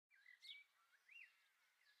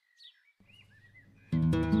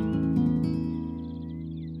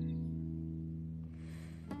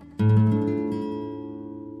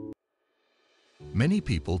Many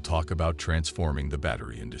people talk about transforming the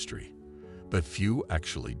battery industry, but few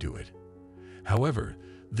actually do it. However,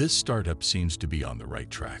 this startup seems to be on the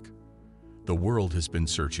right track. The world has been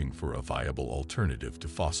searching for a viable alternative to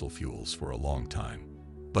fossil fuels for a long time,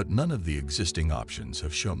 but none of the existing options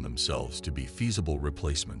have shown themselves to be feasible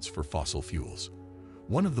replacements for fossil fuels.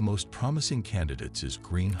 One of the most promising candidates is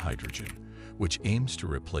green hydrogen, which aims to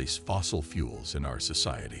replace fossil fuels in our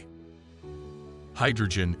society.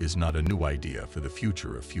 Hydrogen is not a new idea for the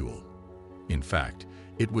future of fuel. In fact,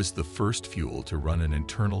 it was the first fuel to run an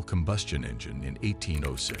internal combustion engine in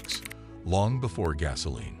 1806, long before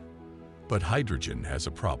gasoline. But hydrogen has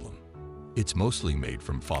a problem. It's mostly made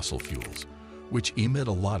from fossil fuels, which emit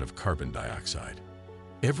a lot of carbon dioxide.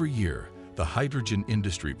 Every year, the hydrogen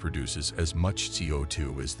industry produces as much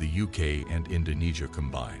CO2 as the UK and Indonesia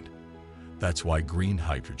combined. That's why green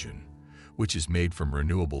hydrogen, which is made from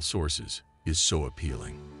renewable sources, is so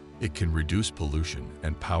appealing. It can reduce pollution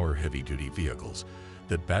and power heavy-duty vehicles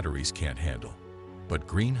that batteries can't handle. But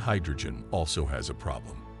green hydrogen also has a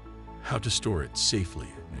problem: how to store it safely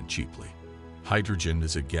and cheaply. Hydrogen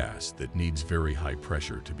is a gas that needs very high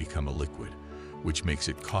pressure to become a liquid, which makes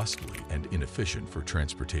it costly and inefficient for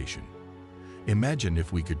transportation. Imagine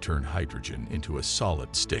if we could turn hydrogen into a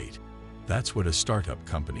solid state. That's what a startup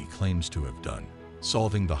company claims to have done,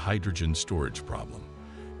 solving the hydrogen storage problem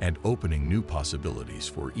and opening new possibilities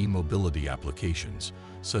for e-mobility applications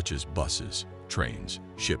such as buses, trains,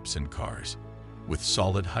 ships, and cars. With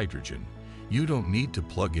solid hydrogen, you don't need to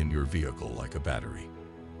plug in your vehicle like a battery.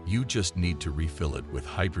 You just need to refill it with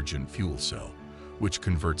hydrogen fuel cell, which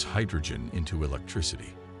converts hydrogen into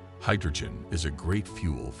electricity. Hydrogen is a great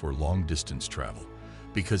fuel for long-distance travel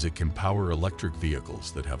because it can power electric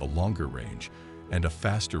vehicles that have a longer range and a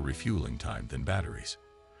faster refueling time than batteries.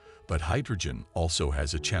 But hydrogen also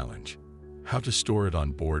has a challenge: how to store it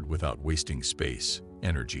on board without wasting space,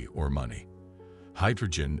 energy, or money.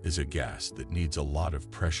 Hydrogen is a gas that needs a lot of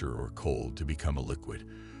pressure or cold to become a liquid,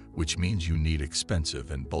 which means you need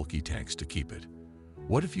expensive and bulky tanks to keep it.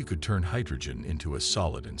 What if you could turn hydrogen into a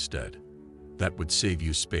solid instead? That would save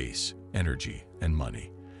you space, energy, and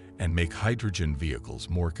money, and make hydrogen vehicles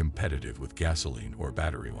more competitive with gasoline or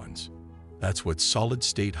battery ones. That's what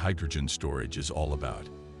solid-state hydrogen storage is all about.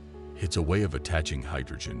 It's a way of attaching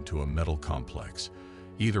hydrogen to a metal complex,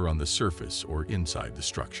 either on the surface or inside the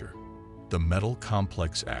structure. The metal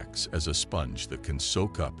complex acts as a sponge that can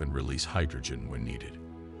soak up and release hydrogen when needed.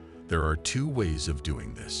 There are two ways of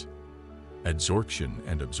doing this: adsorption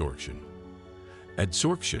and absorption.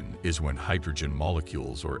 Adsorption is when hydrogen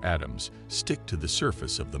molecules or atoms stick to the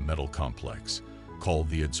surface of the metal complex, called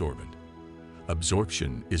the adsorbent.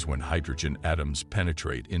 Absorption is when hydrogen atoms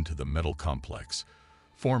penetrate into the metal complex,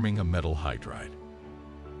 forming a metal hydride.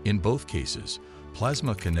 In both cases,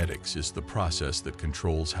 plasma kinetics is the process that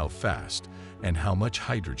controls how fast and how much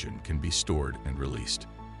hydrogen can be stored and released.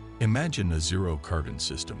 Imagine a zero-carbon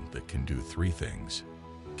system that can do three things: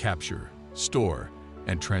 capture, store,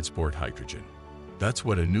 and transport hydrogen. That's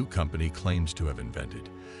what a new company claims to have invented,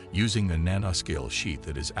 using a nanoscale sheet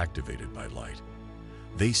that is activated by light.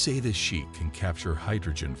 They say this sheet can capture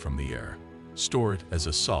hydrogen from the air, store it as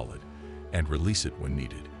a solid, and release it when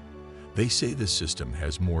needed. They say this system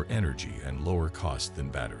has more energy and lower cost than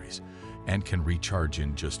batteries, and can recharge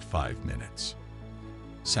in just 5 minutes.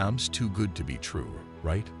 Sounds too good to be true,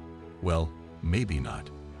 right? Well, maybe not.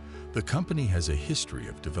 The company has a history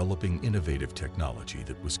of developing innovative technology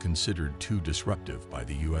that was considered too disruptive by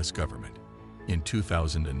the US government. In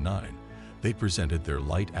 2009, they presented their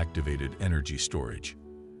light-activated energy storage,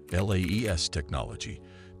 LAES technology,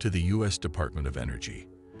 to the US Department of Energy,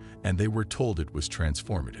 and they were told it was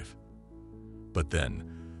transformative. But then,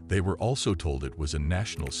 they were also told it was a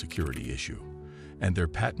national security issue, and their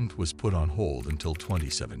patent was put on hold until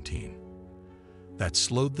 2017. That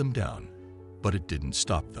slowed them down, but it didn't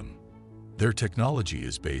stop them. Their technology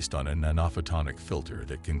is based on a nanophotonic filter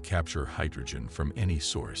that can capture hydrogen from any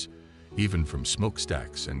source, even from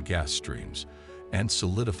smokestacks and gas streams, and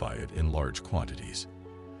solidify it in large quantities.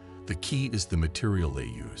 The key is the material they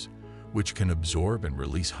use, which can absorb and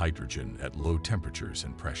release hydrogen at low temperatures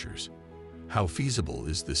and pressures. How feasible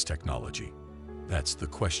is this technology? That's the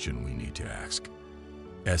question we need to ask.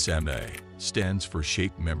 SMA stands for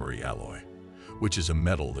shape memory alloy, which is a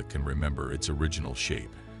metal that can remember its original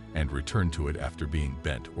shape and return to it after being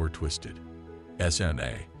bent or twisted.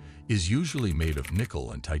 SMA is usually made of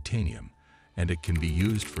nickel and titanium, and it can be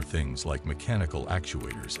used for things like mechanical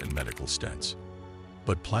actuators and medical stents.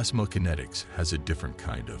 But plasma kinetics has a different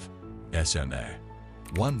kind of SMA,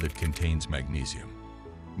 one that contains magnesium.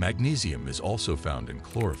 Magnesium is also found in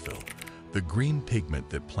chlorophyll, the green pigment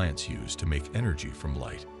that plants use to make energy from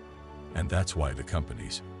light. And that's why the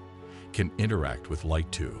companies can interact with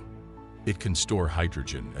light too. It can store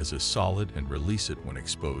hydrogen as a solid and release it when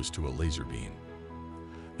exposed to a laser beam.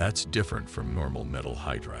 That's different from normal metal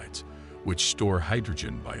hydrides, which store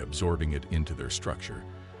hydrogen by absorbing it into their structure,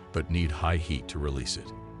 but need high heat to release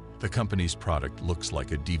it. The company's product looks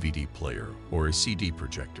like a DVD player or a CD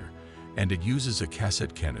projector, and it uses a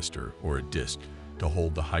cassette canister or a disc to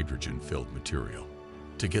hold the hydrogen-filled material.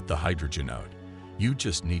 To get the hydrogen out, you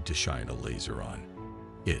just need to shine a laser on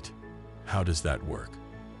it. How does that work?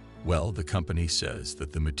 Well, the company says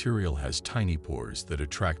that the material has tiny pores that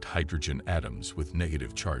attract hydrogen atoms with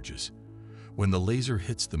negative charges. When the laser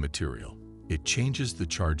hits the material, it changes the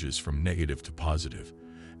charges from negative to positive,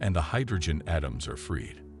 and the hydrogen atoms are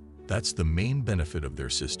freed. That's the main benefit of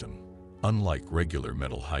their system. Unlike regular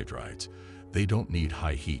metal hydrides, they don't need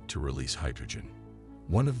high heat to release hydrogen.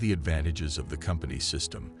 One of the advantages of the company's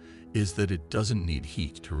system is that it doesn't need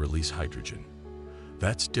heat to release hydrogen.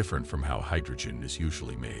 That's different from how hydrogen is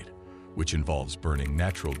usually made, which involves burning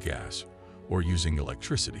natural gas or using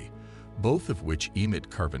electricity, both of which emit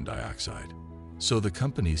carbon dioxide. So the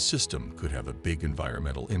company's system could have a big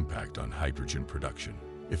environmental impact on hydrogen production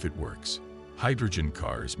if it works. Hydrogen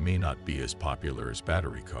cars may not be as popular as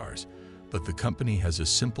battery cars, but the company has a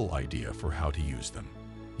simple idea for how to use them.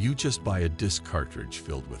 You just buy a disc cartridge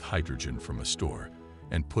filled with hydrogen from a store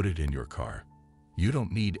and put it in your car. You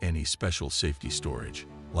don't need any special safety storage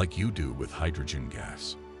like you do with hydrogen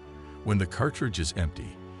gas. When the cartridge is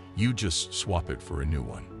empty, you just swap it for a new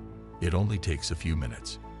one. It only takes a few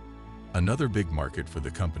minutes. Another big market for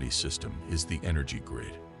the company's system is the energy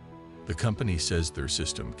grid. The company says their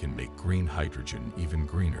system can make green hydrogen even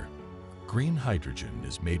greener. Green hydrogen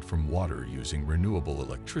is made from water using renewable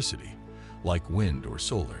electricity, like wind or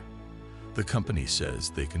solar. The company says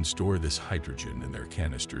they can store this hydrogen in their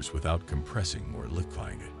canisters without compressing or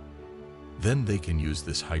liquefying it. Then they can use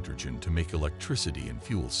this hydrogen to make electricity in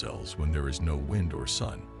fuel cells when there is no wind or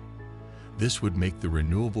sun. This would make the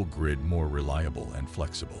renewable grid more reliable and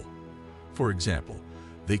flexible. For example,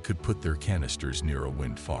 they could put their canisters near a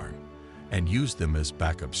wind farm and use them as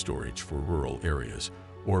backup storage for rural areas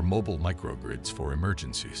or mobile microgrids for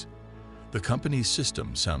emergencies. The company's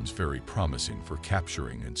system sounds very promising for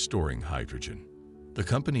capturing and storing hydrogen. The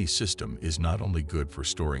company's system is not only good for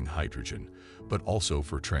storing hydrogen, but also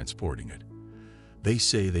for transporting it. They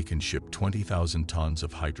say they can ship 20,000 tons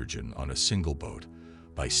of hydrogen on a single boat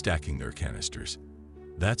by stacking their canisters.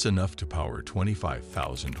 That's enough to power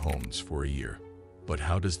 25,000 homes for a year. But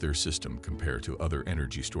how does their system compare to other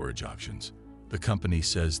energy storage options? The company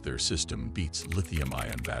says their system beats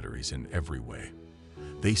lithium-ion batteries in every way.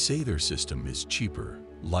 They say their system is cheaper,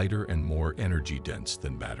 lighter, and more energy-dense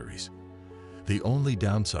than batteries. The only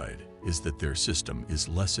downside is that their system is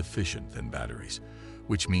less efficient than batteries,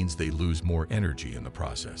 which means they lose more energy in the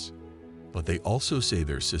process. But they also say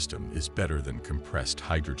their system is better than compressed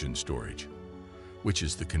hydrogen storage, which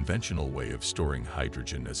is the conventional way of storing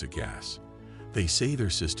hydrogen as a gas. They say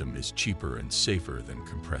their system is cheaper and safer than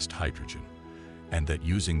compressed hydrogen, and that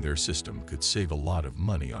using their system could save a lot of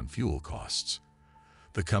money on fuel costs.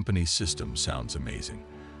 The company's system sounds amazing,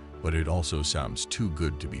 but it also sounds too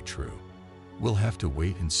good to be true. We'll have to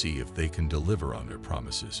wait and see if they can deliver on their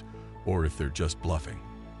promises, or if they're just bluffing.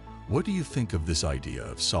 What do you think of this idea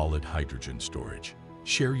of solid hydrogen storage?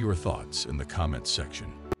 Share your thoughts in the comments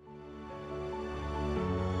section.